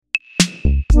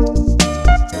Welcome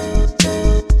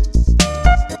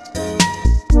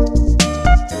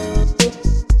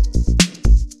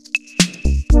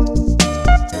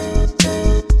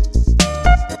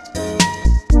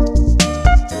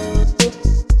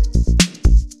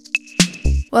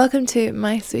to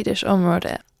My Swedish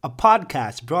Område, a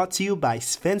podcast brought to you by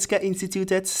Svenska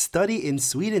Institutets Study in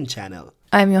Sweden channel.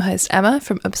 I'm your host Emma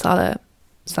from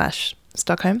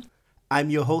Uppsala/Stockholm. I'm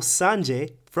your host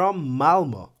Sanjay from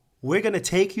Malmö. We're going to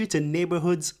take you to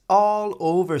neighborhoods all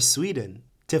over Sweden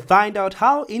to find out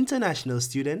how international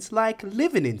students like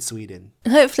living in Sweden.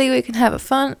 Hopefully we can have a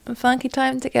fun and funky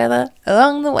time together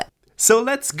along the way. So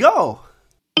let's go!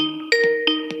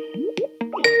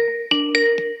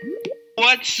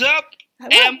 What's up,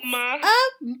 Emma?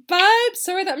 Babe,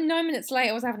 sorry that I'm 9 minutes late.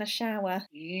 I was having a shower.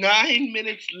 9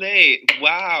 minutes late.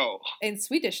 Wow. In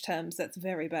Swedish terms, that's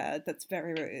very bad. That's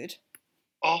very rude.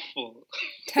 Awful.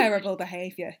 Terrible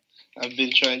behaviour. I've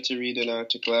been trying to read an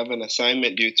article. I have an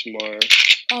assignment due tomorrow.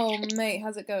 Oh, mate,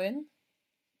 how's it going?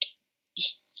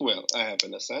 Well, I have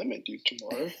an assignment due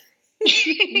tomorrow.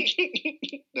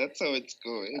 That's how it's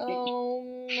going.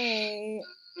 Oh, mate.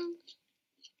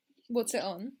 What's it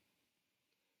on?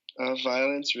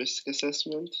 Violence risk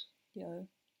assessment. Yo,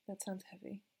 that sounds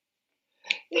heavy.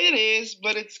 It is,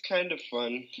 but it's kind of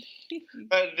fun.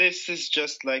 This is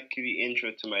just like the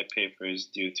intro to my paper is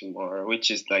due tomorrow,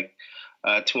 which is like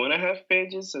 2.5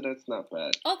 pages, so that's not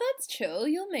bad. Oh, that's chill.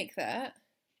 You'll make that.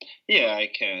 Yeah, I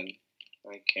can.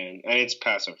 And it's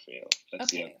pass or fail.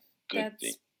 That's okay, good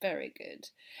thing. Very good.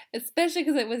 Especially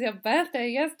because it was your birthday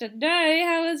yesterday.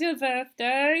 How was your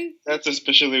birthday? That's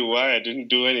especially why I didn't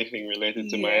do anything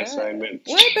related to my assignment.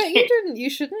 Well, I bet you didn't.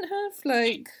 You shouldn't have.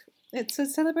 It's a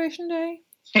celebration day.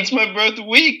 It's my birth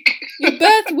week. Your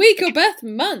birth week or birth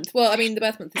month? Well, I mean, the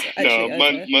birth month is actually no,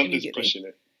 month is pushing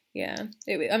it. Yeah.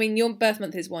 Your birth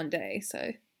month is one day,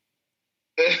 so...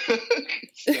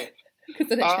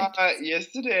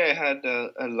 Yesterday I had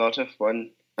a lot of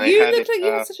fun. You looked like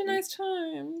you had such a nice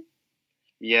time.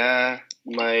 Yeah,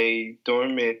 my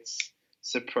dorm mates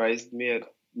surprised me at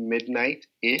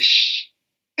midnight-ish.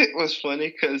 It was funny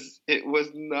because it was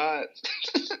not...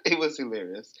 it was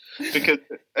hilarious. Because,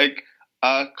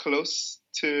 close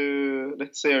to,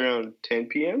 let's say, around 10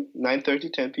 p.m.,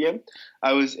 9:30, 10 p.m.,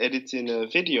 I was editing a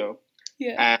video.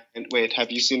 Yeah. And wait,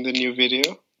 have you seen the new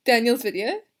video? Daniel's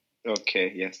video?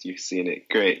 Okay, yes, you've seen it.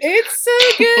 Great. It's so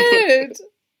good!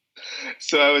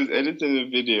 So I was editing a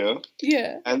video.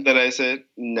 Yeah. And then I said,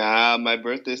 nah, my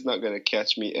birthday's not going to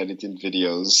catch me editing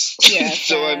videos. Yeah,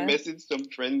 so I messaged some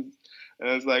friends and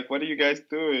I was like, what are you guys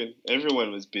doing?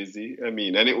 Everyone was busy. And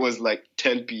it was like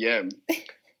 10 p.m.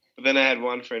 But then I had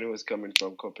one friend who was coming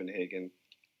from Copenhagen.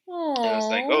 Aww. And I was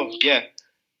like, oh, yeah.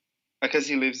 Because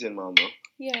he lives in Malmö.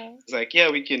 Yeah. It's like,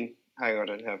 yeah, we can hang out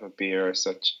and have a beer or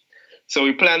such. So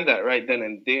we planned that right then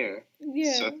and there.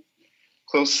 Yeah. So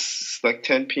close, like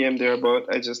 10 p.m. thereabout,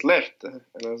 I just left. And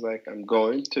I was like, I'm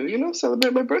going to,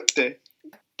 celebrate my birthday.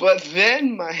 But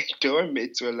then my dorm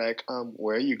mates were like,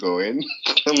 where are you going?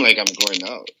 I'm like, I'm going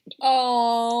out.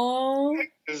 Aww.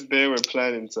 Because they were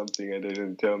planning something and they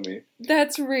didn't tell me.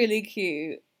 That's really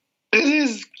cute. It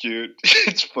is cute.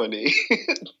 It's funny.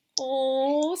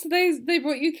 Oh, so they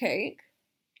brought you cake?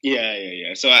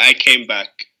 Yeah. So I came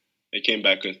back.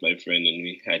 With my friend and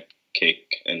we had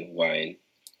cake and wine.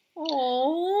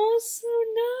 Oh, so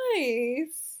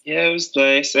nice. Yeah, it was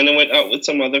nice. And I went out with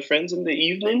some other friends in the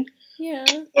evening. Yeah.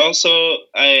 Also,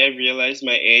 I realized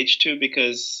my age too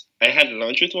because I had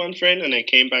lunch with one friend and I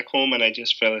came back home and I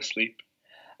just fell asleep.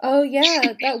 Oh,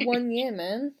 yeah, that 1 year,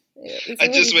 man. I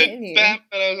just went bam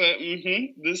and I was like,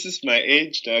 this is my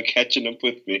age now catching up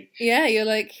with me. Yeah, you're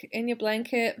like in your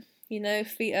blanket,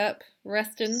 feet up,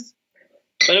 resting.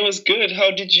 But it was good. How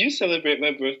did you celebrate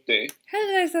my birthday? How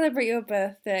did I celebrate your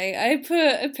birthday? I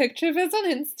put a picture of us on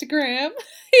Instagram.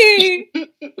 How did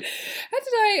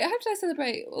I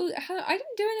celebrate? Well, I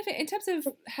didn't do anything in terms of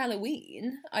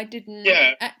Halloween. I didn't.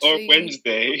 Yeah, actually... or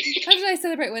Wednesday. How did I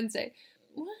celebrate Wednesday?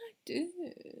 What did I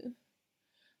do?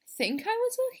 I think I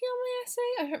was working on my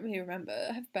essay. I don't really remember.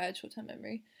 I have bad short-term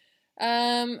memory.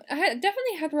 I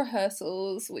definitely had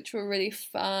rehearsals, which were really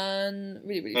fun,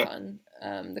 really fun.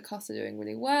 The cast are doing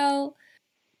really well.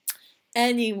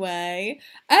 Anyway,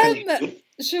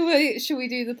 should we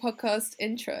do the podcast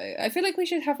intro? I feel like we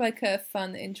should have like a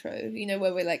fun intro,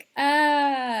 where we're like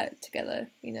together,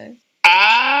 Wait,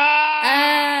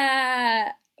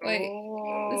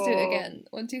 let's do it again.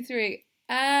 1, 2, 3.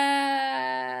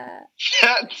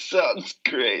 That sounds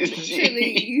crazy.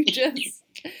 Literally,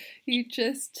 You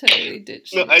just totally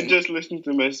ditched No, me. I just listened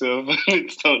to myself and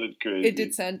it sounded crazy. It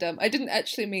did sound dumb. I didn't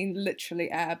actually mean literally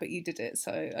but you did it,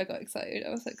 so I got excited. I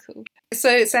was like, cool.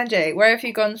 So, Sanjay, where have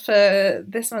you gone for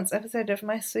this month's episode of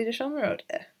My Swedish Område?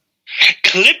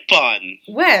 Clip-on!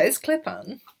 Where is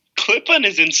Clip-on? Clip-on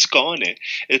is in Skåne.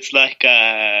 It's like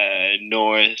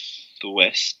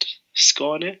northwest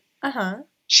Skåne. Uh-huh.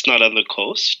 It's not on the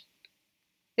coast.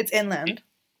 It's inland.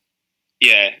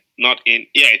 Yeah, not in.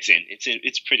 Yeah, it's in.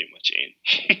 It's pretty much in.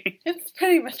 It's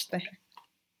pretty much there.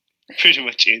 Pretty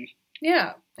much in.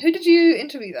 Yeah. Who did you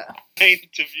interview there? I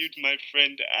interviewed my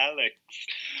friend Alex,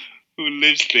 who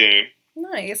lives there.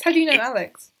 Nice. How do you know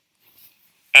Alex?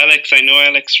 Alex, I know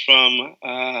Alex from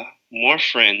more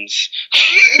friends.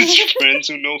 Friends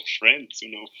who know friends who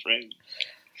know friends.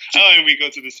 Oh, and we go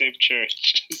to the same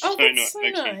church. Oh, I know that's so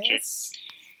Alex from church. nice.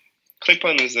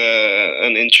 Clip-on is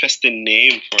an interesting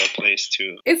name for a place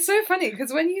too. It's so funny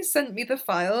because when you sent me the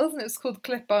files and it was called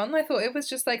Clip-on, I thought it was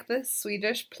just like the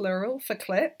Swedish plural for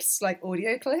clips, like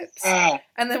audio clips.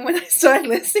 And then when I started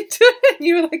listening to it,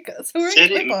 you were like, so we're in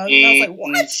Clip-on. And I was like,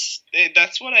 what?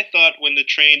 That's what I thought when the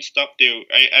train stopped there.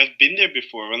 I've been there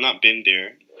before. Well, not been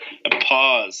there. I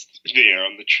paused there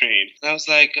on the train. I was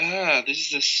like, this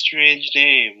is a strange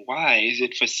name. Why? Is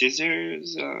it for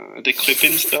scissors? The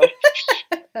clipping stuff?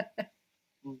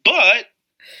 But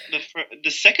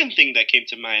the second thing that came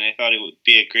to mind, I thought it would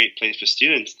be a great place for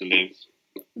students to live.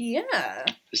 Yeah.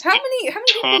 There's How many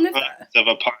people live there? Of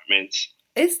apartments.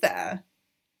 Is there?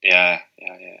 Yeah.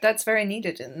 That's very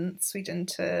needed in Sweden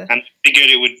to... And I figured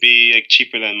it would be like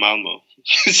cheaper than Malmo.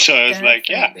 So I was like,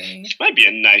 yeah, Definitely. it might be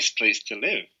a nice place to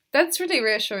live. That's really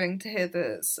reassuring to hear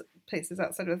that places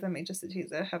outside of the major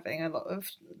cities are having a lot of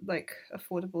like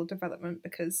affordable development,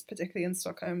 because particularly in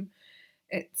Stockholm,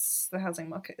 the housing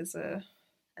market is a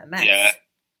mess. Yeah,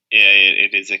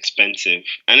 it is expensive,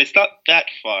 and it's not that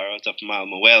far out of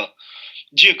Malmo. Well,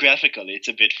 geographically, it's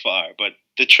a bit far, but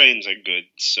the trains are good,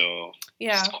 so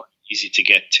Yeah, it's quite easy to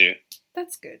get to.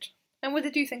 that's good. And what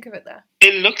did you think of it there?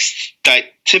 It looks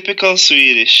like typical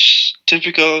Swedish,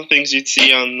 typical things you'd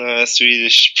see on a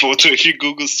Swedish photo if you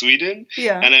Google Sweden.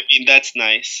 Yeah. And I mean, that's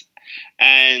nice.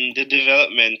 And the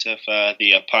development of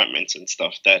the apartments and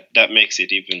stuff, that makes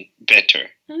it even better.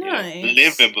 Nice.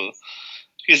 Livable.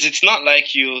 Because it's not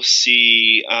like you'll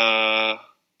see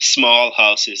small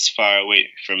houses far away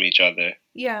from each other.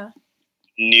 Yeah.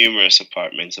 Numerous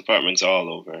apartments all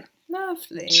over.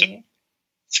 Lovely. So,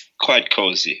 it's quite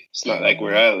cozy. It's not like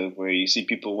where I live, where you see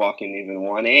people walking even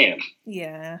 1 a.m.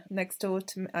 Yeah,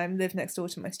 I live next door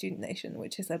to my student nation,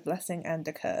 which is a blessing and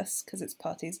a curse because it's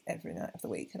parties every night of the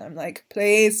week, and I'm like,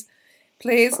 please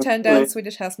turn down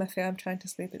Swedish House Mafia. I'm trying to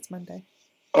sleep. It's Monday.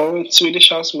 Oh, it's Swedish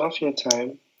House Mafia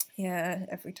time. Yeah,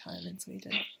 every time in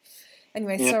Sweden.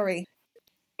 Anyway, Yeah. sorry.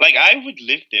 Like, I would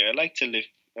live there. I like to live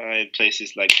in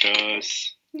places like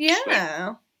those.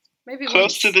 Yeah, maybe Close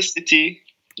once. to the city,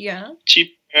 Yeah.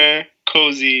 cheaper,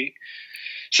 cozy,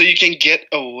 so you can get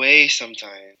away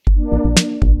sometime.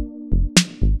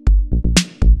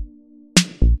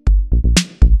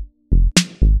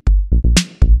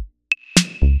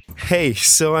 Hey,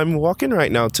 so I'm walking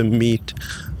right now to meet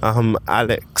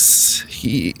Alex.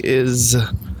 He is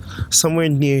somewhere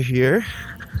near here.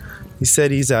 He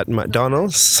said he's at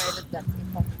McDonald's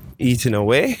eating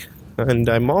away, and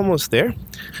I'm almost there.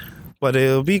 But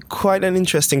it'll be quite an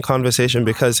interesting conversation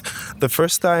because the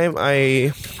first time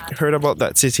I heard about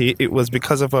that city, it was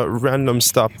because of a random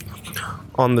stop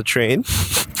on the train.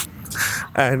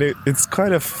 And it's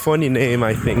quite a funny name,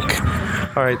 I think.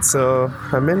 All right, so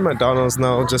I'm in McDonald's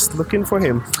now, just looking for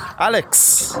him.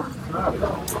 Alex,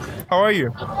 how are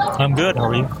you? I'm good.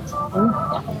 How are you?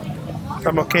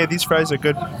 I'm okay. These fries are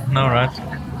good. All right.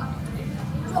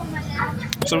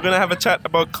 So we're gonna have a chat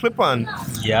about Clip-on.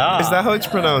 Yeah. Is that how it's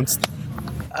pronounced?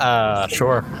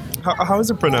 Sure. How is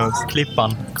it pronounced?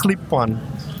 Clip-on. Clip-on.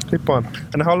 Clip-on.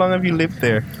 And how long have you lived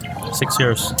there? 6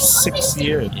 years. 6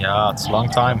 years. Yeah, it's a long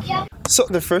time. So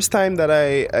the first time that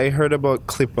I heard about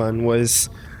Clip-on was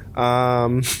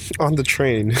on the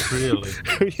train. Really?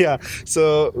 Yeah.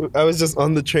 So I was just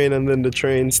on the train, and then the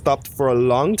train stopped for a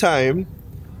long time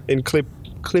in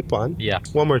Clip-on. Yeah.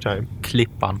 One more time.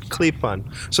 Clip-on.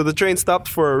 Clip-on. So the train stopped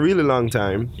for a really long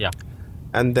time. Yeah.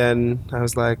 And then I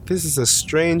was like, this is a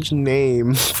strange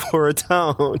name for a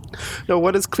town. No,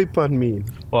 what does Clip-on mean?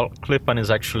 Well, Clip-on is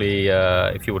actually,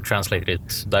 if you would translate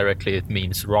it directly, it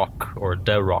means rock or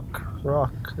the rock.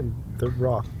 Rock. The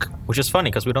rock. Which is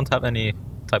funny because we don't have any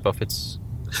type of it's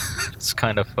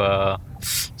kind of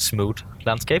smooth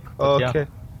landscape. But Okay. Yeah,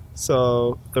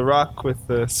 So the rock with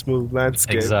the smooth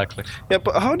landscape. exactly. Yeah,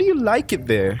 but how do you like it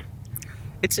there?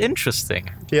 It's interesting.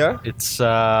 Yeah.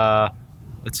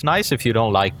 It's nice if you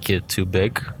don't like it too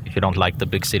big. If you don't like the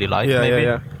big city life, Yeah, maybe.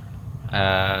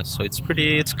 yeah. So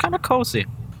it's kind of cozy.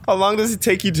 How long does it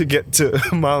take you to get to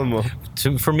Malmo?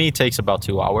 For me, it takes about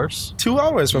 2 hours. 2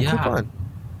 hours from Yeah. Klippan.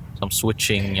 So I'm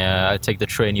switching. I take the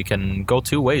train. You can go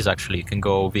 2 ways actually. You can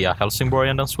go via Helsingborg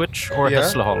and then switch, or Yeah.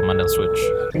 Hässleholm and then switch.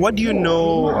 What do you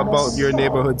know about your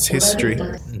neighborhood's history?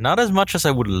 Not as much as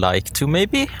I would like to,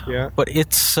 maybe. Yeah. But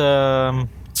it's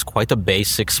quite a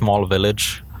basic small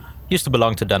village. Used to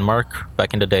belong to Denmark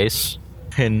back in the days,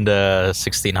 in the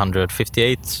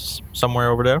 1658, somewhere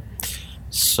over there.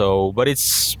 So, but it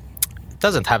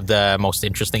doesn't have the most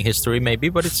interesting history, maybe,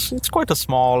 but it's quite a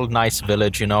small, nice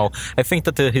village. You know, I think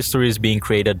that the history is being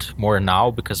created more now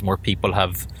because more people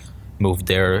have moved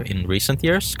there in recent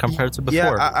years compared to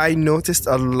before. Yeah, I noticed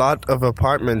a lot of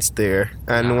apartments there,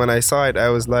 and when I saw it, I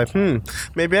was like,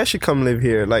 maybe I should come live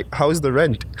here. Like, how's the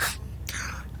rent?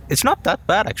 It's not that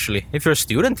bad actually. If you're a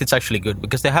student, it's actually good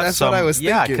because they have That's some. what I was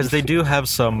Yeah, thinking. because they do have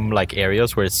some like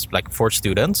areas where it's like for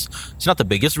students. It's not the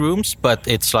biggest rooms, but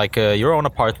it's like your own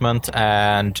apartment,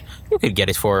 and you could get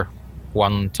it for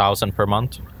 1,000 per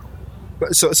month.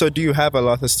 So do you have a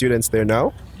lot of students there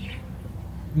now?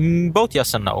 Both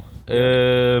yes and no.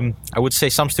 I would say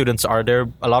some students are there.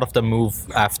 A lot of them move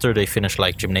after they finish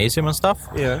like gymnasium and stuff.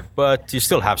 Yeah. But you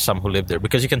still have some who live there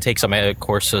because you can take some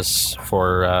courses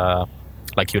for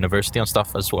like university and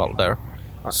stuff as well there.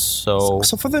 So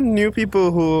So for the new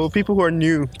people who are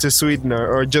new to Sweden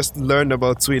or just learned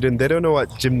about Sweden, they don't know what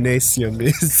gymnasium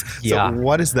is. Yeah. So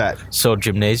what is that? So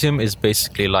gymnasium is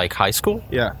basically like high school,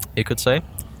 Yeah. you could say.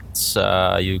 It's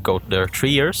you go there 3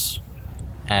 years,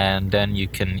 and then you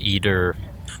can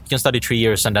study 3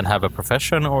 years and then have a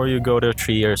profession, or you go there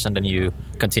 3 years and then you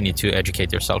continue to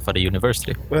educate yourself at a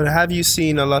university. Well, have you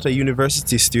seen a lot of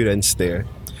university students there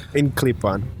in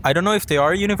Klippan? I don't know if they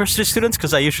are university students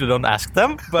because I usually don't ask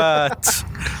them, but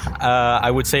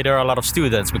I would say there are a lot of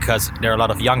students because there are a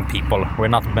lot of young people. We're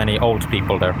not many old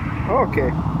people there.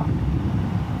 Okay.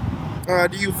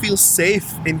 Do you feel safe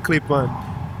in Klippan?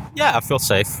 Yeah, I feel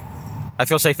safe. I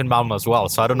feel safe in Malmö as well,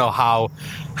 so I don't know how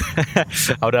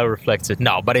how that reflects it.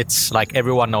 No, but it's like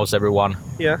everyone knows everyone.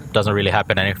 Yeah. Doesn't really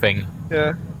happen anything.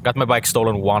 Yeah. Got my bike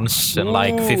stolen once in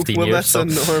like 15 well, years. that's a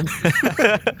norm.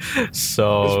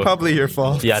 So It's probably your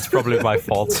fault. yeah, it's probably my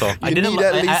fault. So I didn't. need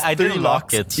at least I didn't three lock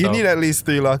locks. it. So. You need at least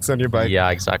 3 locks on your bike.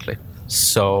 Yeah, exactly.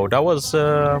 So that was.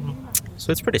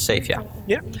 So it's pretty safe, yeah.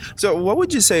 Yeah. So what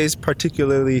would you say is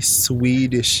particularly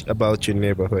Swedish about your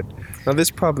neighborhood? Now this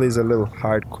probably is a little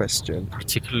hard question.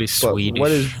 Particularly But Swedish.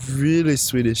 what is really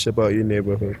Swedish about your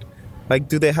neighborhood? Like,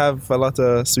 do they have a lot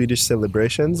of Swedish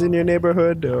celebrations in your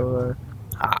neighborhood? Or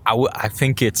I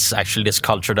think it's actually this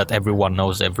culture that everyone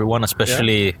knows everyone,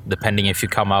 especially depending if you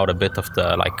come out a bit of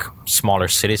the like smaller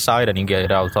city side and you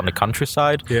get out on the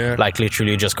countryside. Yeah. Like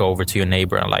literally you just go over to your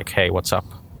neighbor and like, hey, what's up?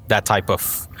 That type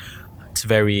of, it's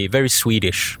very, very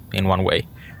Swedish in one way.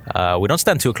 We don't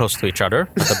stand too close to each other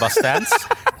at the bus stands,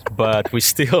 but we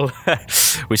still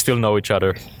know each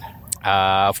other.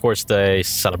 Of course, they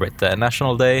celebrate the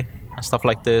National Day and stuff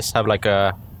like this, have like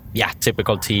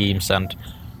typical teams, and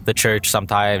the church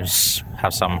sometimes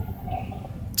have some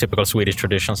typical Swedish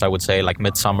traditions, I would say, like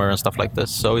midsummer and stuff like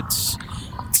this. So it's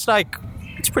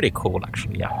pretty cool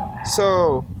actually, yeah.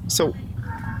 so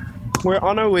we're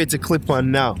on our way to Klippan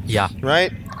now, Yeah.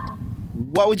 right?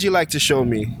 What would you like to show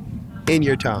me in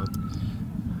your town?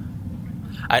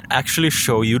 I'd actually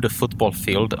show you the football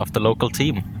field of the local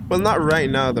team. Well, not right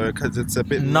now though, because it's a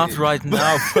bit Not late. right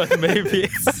now, but maybe.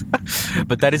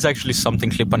 But that is actually something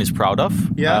Klippan is proud of.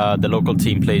 Yeah. The local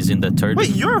team plays in the third.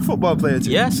 Wait, you're a football player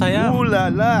too? Yes, I am. Ooh la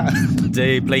la.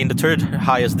 They play in the third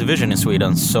highest division in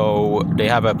Sweden, so they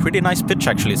have a pretty nice pitch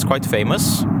actually. It's quite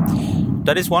famous.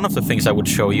 That is one of the things I would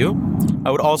show you.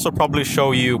 I would also probably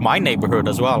show you my neighborhood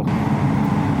as well.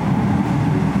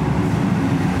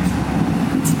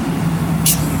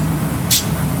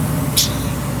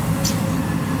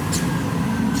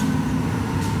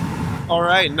 All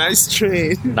right, nice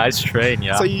train. Nice train,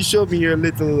 yeah. So you showed me your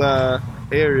little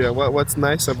area. What's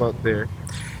nice about there?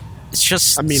 It's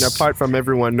just. I mean, apart from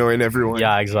everyone knowing everyone.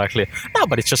 Yeah, exactly. No,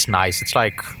 but it's just nice. It's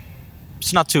like,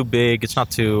 it's not too big. It's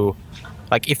not too,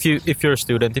 like if you're a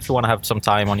student, if you want to have some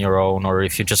time on your own, or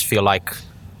if you just feel like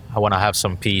I want to have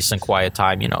some peace and quiet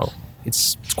time, you know,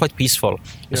 it's quite peaceful.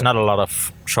 There's Yeah. not a lot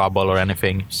of trouble or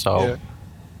anything. So Yeah.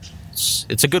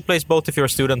 it's a good place both if you're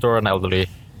a student or an elderly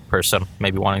person,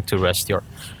 maybe wanting to rest your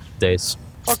days.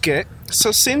 Okay,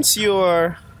 so since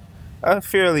you're a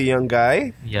fairly young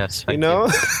guy, Yes, you thank know,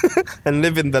 and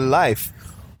living the life,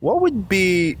 what would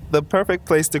be the perfect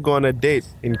place to go on a date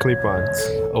in Klippan?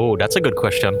 Oh, that's a good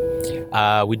question.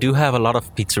 We do have a lot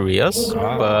of pizzerias,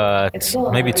 but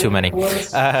maybe too many.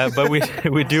 But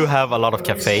we do have a lot of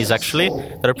cafes actually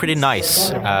that are pretty nice.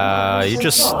 You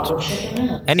just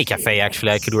any cafe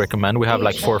actually I could recommend. We have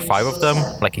like 4 or 5 of them,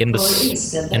 like in the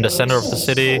center of the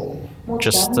city.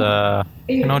 Just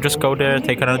just go there,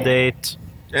 take on a date.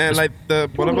 And like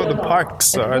what about the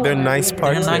parks? Are there nice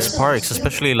parks? They're nice parks,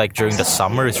 especially like during the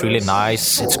summer. It's really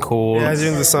nice. It's cool. Yeah,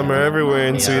 during the summer, everywhere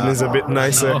in Sweden is a bit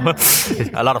nicer.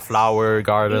 A lot of flower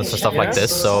gardens and stuff like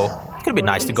this. So it could be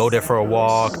nice to go there for a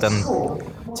walk, then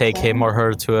take him or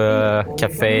her to a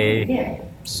cafe.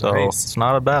 So Nice. it's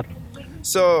not bad.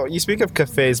 So you speak of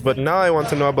cafes, but now I want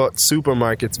to know about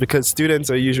supermarkets because students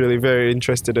are usually very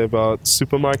interested about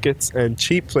supermarkets and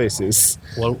cheap places.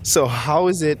 Well, So how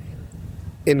is it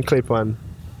in Klippan?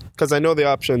 Because I know the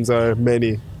options are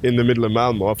many in the middle of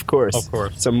Malmo, of course. Of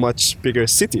course. It's a much bigger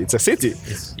city. It's a city.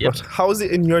 Yep. But how is it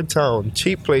in your town?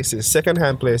 Cheap places,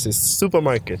 second-hand places,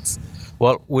 supermarkets.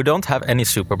 Well, we don't have any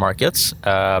supermarkets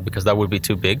because that would be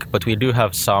too big, but we do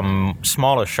have some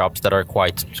smaller shops that are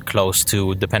quite close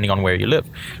to, depending on where you live.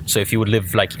 So if you would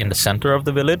live like in the center of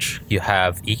the village, you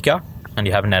have ICA and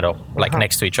you have Netto, like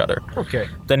next to each other. Okay.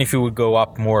 Then if you would go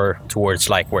up more towards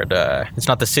like where it's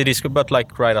not the city, but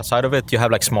like right outside of it, you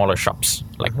have like smaller shops,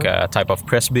 like type of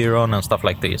Pressbyrån and stuff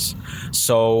like this.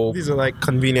 So These are like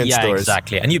convenience yeah, stores.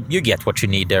 exactly. And you get what you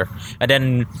need there. And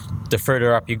then the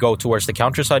further up you go towards the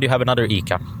countryside, you have another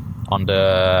ICA on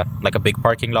the like a big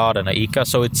parking lot and a ICA.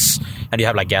 So and you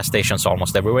have like gas stations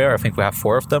almost everywhere. I think we have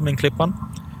 4 of them in Klippan.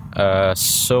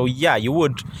 So yeah, you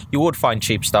would find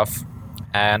cheap stuff.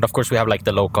 And of course we have like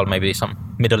the local, maybe some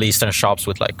Middle Eastern shops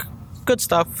with like good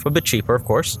stuff, a bit cheaper, of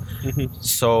course.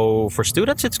 So for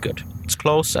students, it's good. It's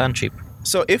close and cheap.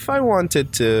 So if I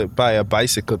wanted to buy a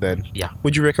bicycle then, Yeah.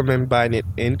 would you recommend buying it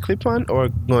in Klippan or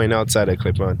going outside of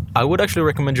Klippan? I would actually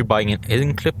recommend you buying it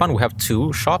in Klippan. We have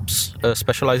 2 shops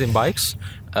specialized in bikes.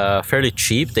 Fairly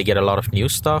cheap. They get a lot of new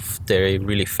stuff. They're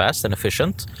really fast and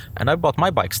efficient. And I bought my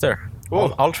bikes there.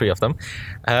 Oh. All 3 of them.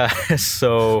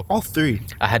 So All 3.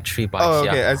 I had 3 bikes. Oh,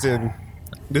 okay. Yeah. As in,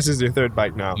 this is your 3rd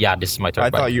bike now. Yeah, this is my 3rd I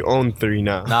bike. thought you owned 3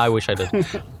 now. No, I wish I did.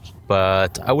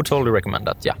 But I would totally recommend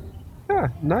that. Yeah. Yeah,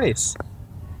 nice.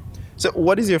 So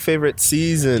what is your favorite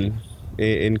season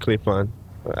in Klippan?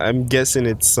 I'm guessing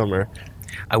it's summer.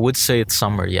 I would say it's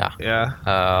summer. Yeah. Yeah.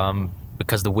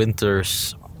 Because the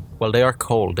winters, well, they are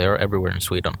cold. They are everywhere in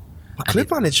Sweden. But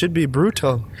Klippan, it should be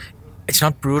brutal. It's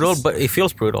not brutal, but it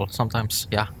feels brutal sometimes.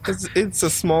 Yeah. It's a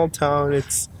small town.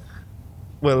 It's,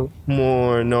 well,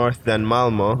 more north than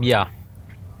Malmo. Yeah.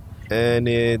 And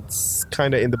it's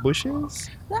kind of in the bushes.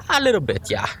 A little bit,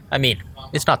 yeah. I mean,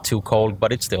 it's not too cold,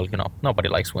 but it's still, nobody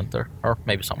likes winter. Or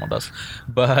maybe someone does.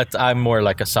 But I'm more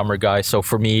like a summer guy. So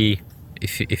for me,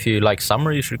 if you like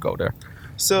summer, you should go there.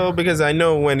 So, because I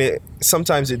know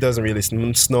sometimes it doesn't really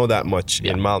snow that much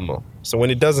in Malmo. So when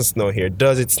it doesn't snow here,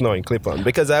 does it snow in Klippan?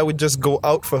 Because I would just go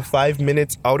out for 5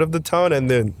 minutes out of the town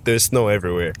and then there's snow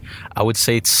everywhere. I would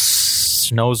say it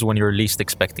snows when you're least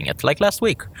expecting it. Like last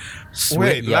week.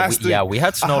 Wait, last week? Yeah, we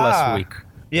had snow Aha. last week.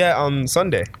 Yeah, on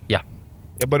Sunday. Yeah.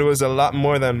 Yeah, but it was a lot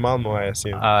more than Malmo, I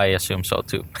assume. I assume so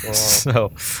too.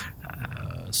 Wow.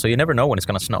 So you never know when it's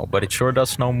going to snow, but it sure does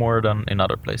snow more than in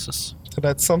other places. So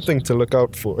that's something to look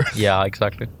out for. Yeah,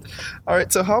 exactly. All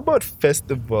right, so how about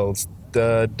festivals?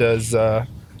 Does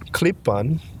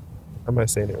Klippan, am I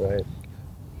saying it right?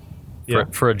 Yeah.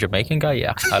 For a Jamaican guy,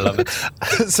 yeah, I love it.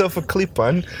 So for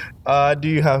Klippan, do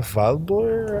you have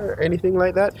Valborg or anything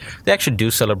like that? They actually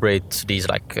do celebrate these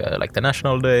like the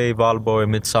National Day, Valborg,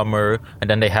 Midsummer, and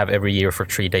then they have every year for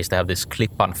 3 days they have this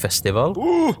Klippan festival,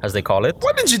 Ooh. as they call it.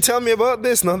 Why didn't you tell me about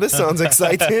this? Now this sounds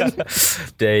exciting.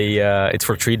 It's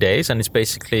for 3 days, and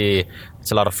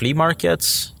it's a lot of flea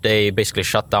markets. They basically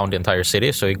shut down the entire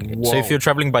city. So if you're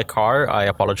traveling by car, I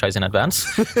apologize in advance,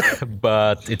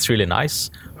 but it's really nice.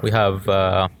 We have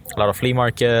a lot of flea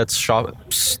markets,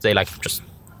 shops. They just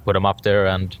put them up there,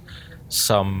 and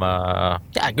some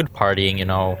good partying.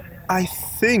 I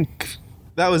think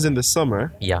that was in the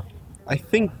summer. Yeah. I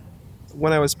think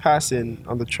when I was passing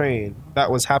on the train,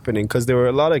 that was happening because there were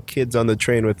a lot of kids on the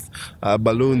train with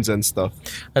balloons and stuff.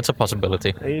 That's a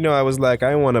possibility. And, I was like,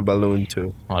 I want a balloon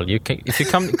too. Well, if you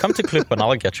come to Klippan,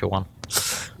 I'll get you one.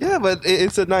 Yeah, but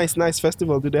it's a nice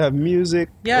festival. Do they have music?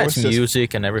 Yeah, Or it's just-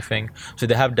 music and everything. So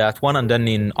they have that one, and then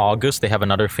in August they have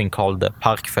another thing called the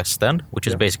Parkfesten, which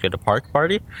is basically the park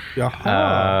party.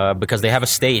 Jaha. Because they have a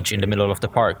stage in the middle of the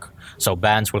park. So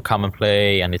bands will come and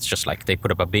play, and it's just like they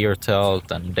put up a beer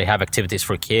tilt, and they have activities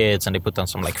for kids, and they put on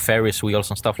some like Ferris wheels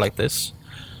and stuff like this.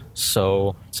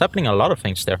 So it's happening a lot of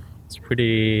things there. It's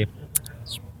pretty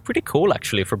cool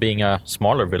actually for being a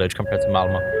smaller village compared to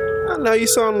Malmo. Now you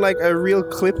sound like a real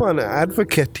clip-on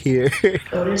advocate here.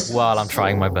 Well, I'm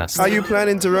trying my best. Are you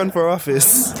planning to run for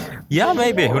office? Yeah,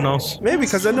 maybe. Who knows? Maybe,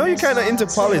 because I know you're kind of into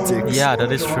politics. Yeah,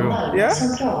 that is true. Yeah?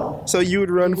 So you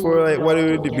would run for, like, what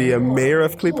would it be, a mayor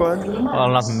of Clip-on? Well,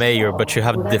 not mayor, but you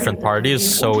have different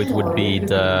parties, so it would be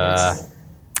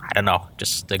I don't know,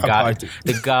 just the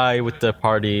guy with the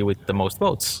party with the most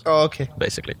votes. Oh, okay.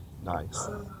 Basically. Nice.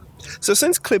 So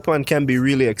since Clip-on can be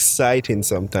really exciting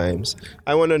sometimes,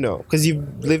 I want to know, because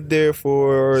you've lived there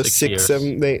for 6 years.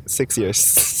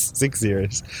 6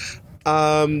 years.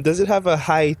 Does it have a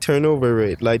high turnover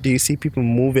rate? Like, do you see people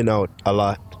moving out a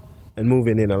lot and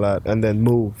moving in a lot and then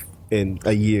move in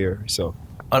a year or so?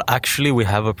 Well, actually, we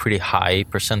have a pretty high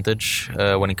percentage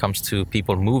when it comes to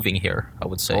people moving here, I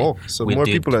would say. Oh, so more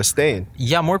people are staying.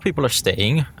 Yeah, more people are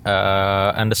staying.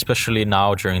 And especially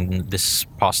now during this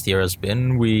past year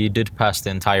we did pass the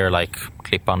entire,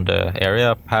 Clip-on the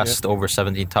area, passed over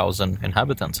 17,000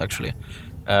 inhabitants, actually.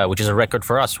 Which is a record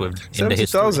for us in the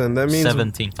history. 17,000, that means...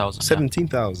 17,000.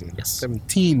 17,000? Yes.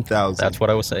 17,000. That's what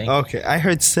I was saying. Okay, I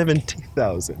heard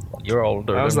 70,000. You're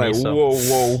older I was than like, me, so.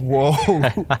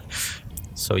 whoa.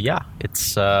 So yeah,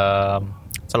 it's a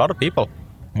lot of people,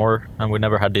 more, and we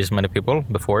never had this many people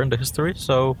before in the history.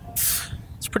 So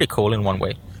it's pretty cool in one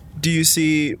way. Do you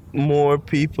see more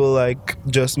people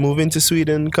just moving to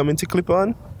Sweden, coming to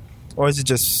Clip-on, or is it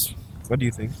just? What do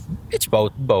you think? It's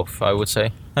both, I would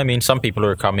say. I mean, some people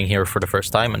are coming here for the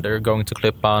first time and they're going to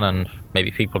Clip-on, and maybe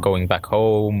people going back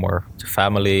home or to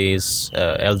families,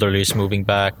 elderlies moving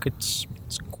back. It's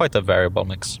quite a variable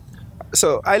mix.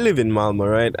 So I live in Malmo,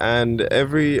 right? And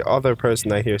every other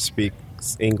person I hear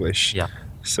speaks English. Yeah.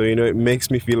 So, it makes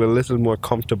me feel a little more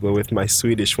comfortable with my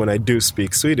Swedish when I do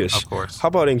speak Swedish. Of course. How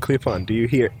about in Clip-on? Do you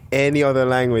hear any other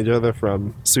language other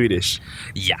from Swedish?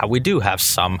 Yeah, we do have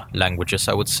some languages,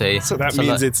 I would say. So that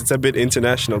means it's a bit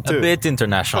international too. A bit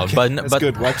international. Okay, but that's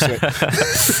good. Watch it.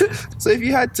 So if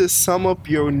you had to sum up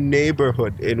your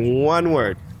neighborhood in one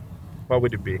word, what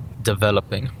would it be?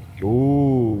 Developing.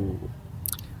 Ooh.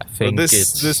 I think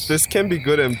this can be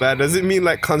good and bad. Does it mean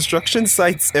construction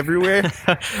sites everywhere?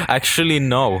 Actually,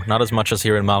 no, not as much as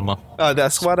here in Malmo. Oh,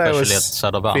 that's what I was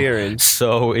fearing.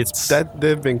 So it's that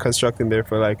they've been constructing there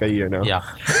for a year now. Yeah.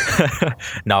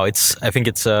 No, I think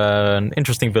it's an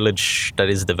interesting village that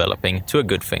is developing to a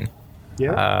good thing.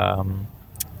 Yeah.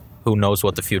 Who knows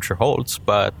what the future holds,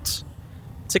 but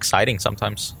it's exciting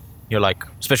sometimes. You're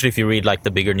especially if you read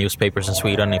the bigger newspapers in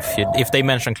Sweden, if they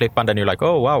mention Clip-on, then you're like,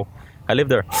 oh wow, I live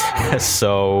there.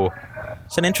 So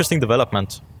it's an interesting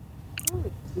development.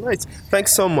 Nice.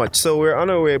 Thanks so much. So we're on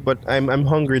our way, but I'm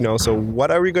hungry now. So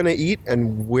what are we gonna eat,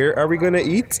 and where are we gonna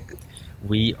eat?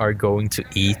 We are going to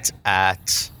eat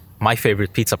at my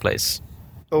favorite pizza place.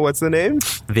 Oh, what's the name?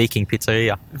 Viking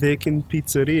Pizzeria. Viking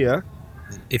Pizzeria.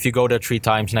 If you go there 3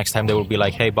 times, next time they will be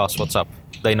like, hey boss, what's up?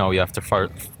 They know you after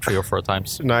 3 or 4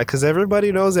 times. No, because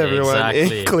everybody knows everyone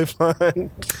exactly. in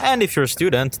Clip-on. And if you're a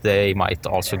student, they might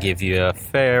also give you a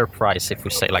fair price, if we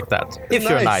say like that. If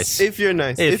you're nice. If you're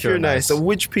nice. If you're nice. So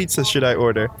which pizza should I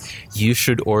order? You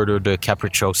should order the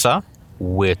capricciosa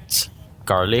with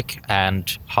garlic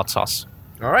and hot sauce.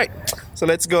 All right. So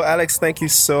let's go, Alex. Thank you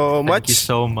so much. Thank you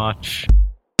so much.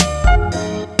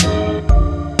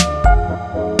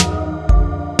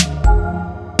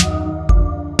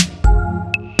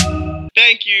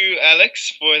 Thank you,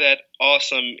 Alex, for that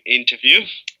awesome interview.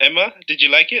 Emma, did you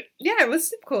like it? Yeah, it was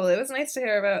super cool. It was nice to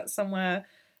hear about somewhere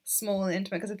small and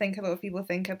intimate, because I think a lot of people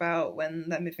think about when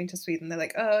they're moving to Sweden, they're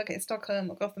like, oh, okay, Stockholm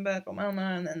or Gothenburg or Malmo,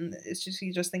 and then it's just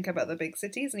you just think about the big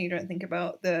cities and you don't think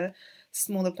about the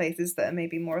smaller places that are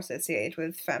maybe more associated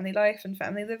with family life and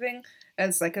family living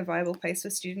as a viable place for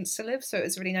students to live. So it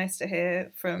was really nice to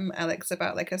hear from Alex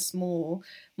about a small,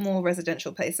 more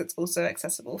residential place that's also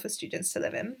accessible for students to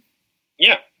live in.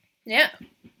 Yeah. Yeah.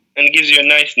 And it gives you a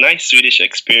nice Swedish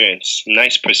experience,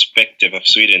 nice perspective of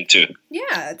Sweden too.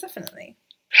 Yeah, definitely.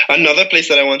 Another place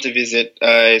that I want to visit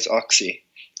is Oxie.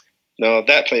 Now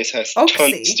that place has tons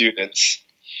of students.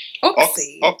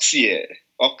 Oxie?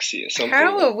 Oxie. Something.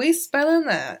 How are we spelling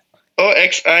that?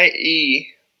 Oxie.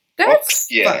 That's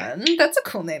fun. That's a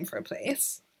cool name for a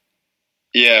place.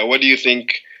 Yeah, what do you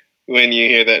think when you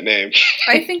hear that name?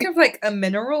 I think of a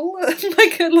mineral,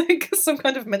 like some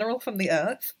kind of mineral from the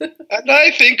earth. And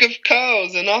I think of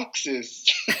cows and oxes.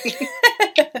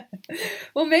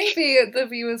 Well, maybe our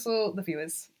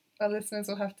listeners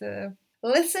will have to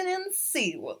listen and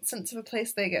see what sense of a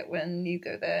place they get when you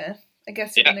go there. I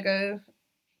guess you're going to go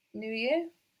New Year?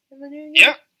 In the New Year?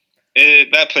 Yeah.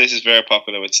 That place is very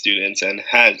popular with students and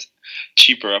has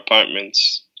cheaper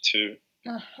apartments too.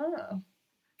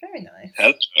 Very nice.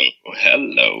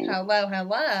 Hello.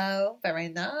 Hello. Very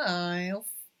nice.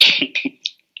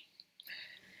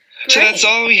 So that's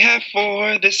all we have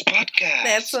for this podcast.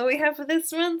 That's all we have for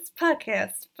this month's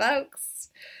podcast, folks.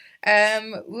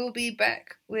 We'll be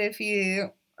back with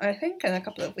you, I think, in a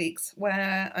couple of weeks,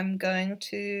 where I'm going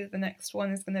to, the next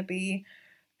one is going to be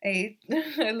a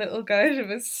little guide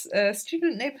of a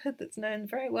student neighborhood that's known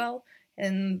very well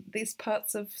in these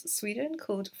parts of Sweden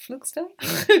called Flugsta.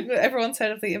 Everyone's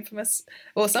heard of the infamous,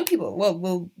 or some people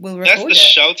will record That's the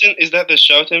shouting. Is that the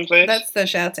shouting place? That's the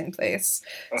shouting place.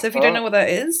 So if you don't know what that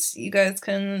is, you guys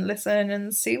can listen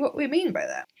and see what we mean by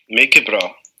that. Mycket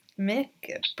bra.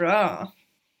 Mycket bra.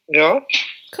 Yeah.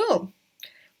 Cool.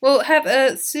 Well, have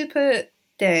a super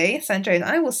day, Sandra, and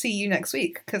I will see you next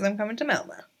week because I'm coming to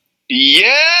Malmö.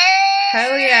 Yeah!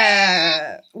 Hell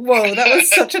yeah! Whoa, that was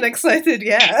such an excited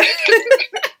yeah.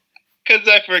 Because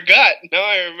I forgot. Now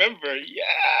I remember.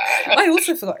 Yeah! I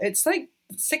also forgot. It's like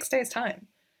 6 days' time.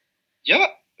 Ja,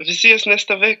 vi ses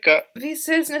nästa vecka. Vi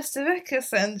ses nästa vecka,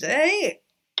 Sanjay.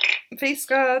 Vi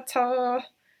ska ta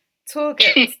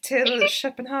tåget till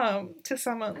Köpenhamn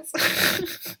tillsammans.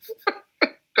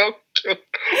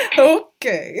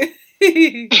 Okay.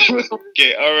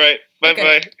 Okay, alright.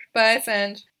 Bye-bye. Bye,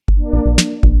 Sanj.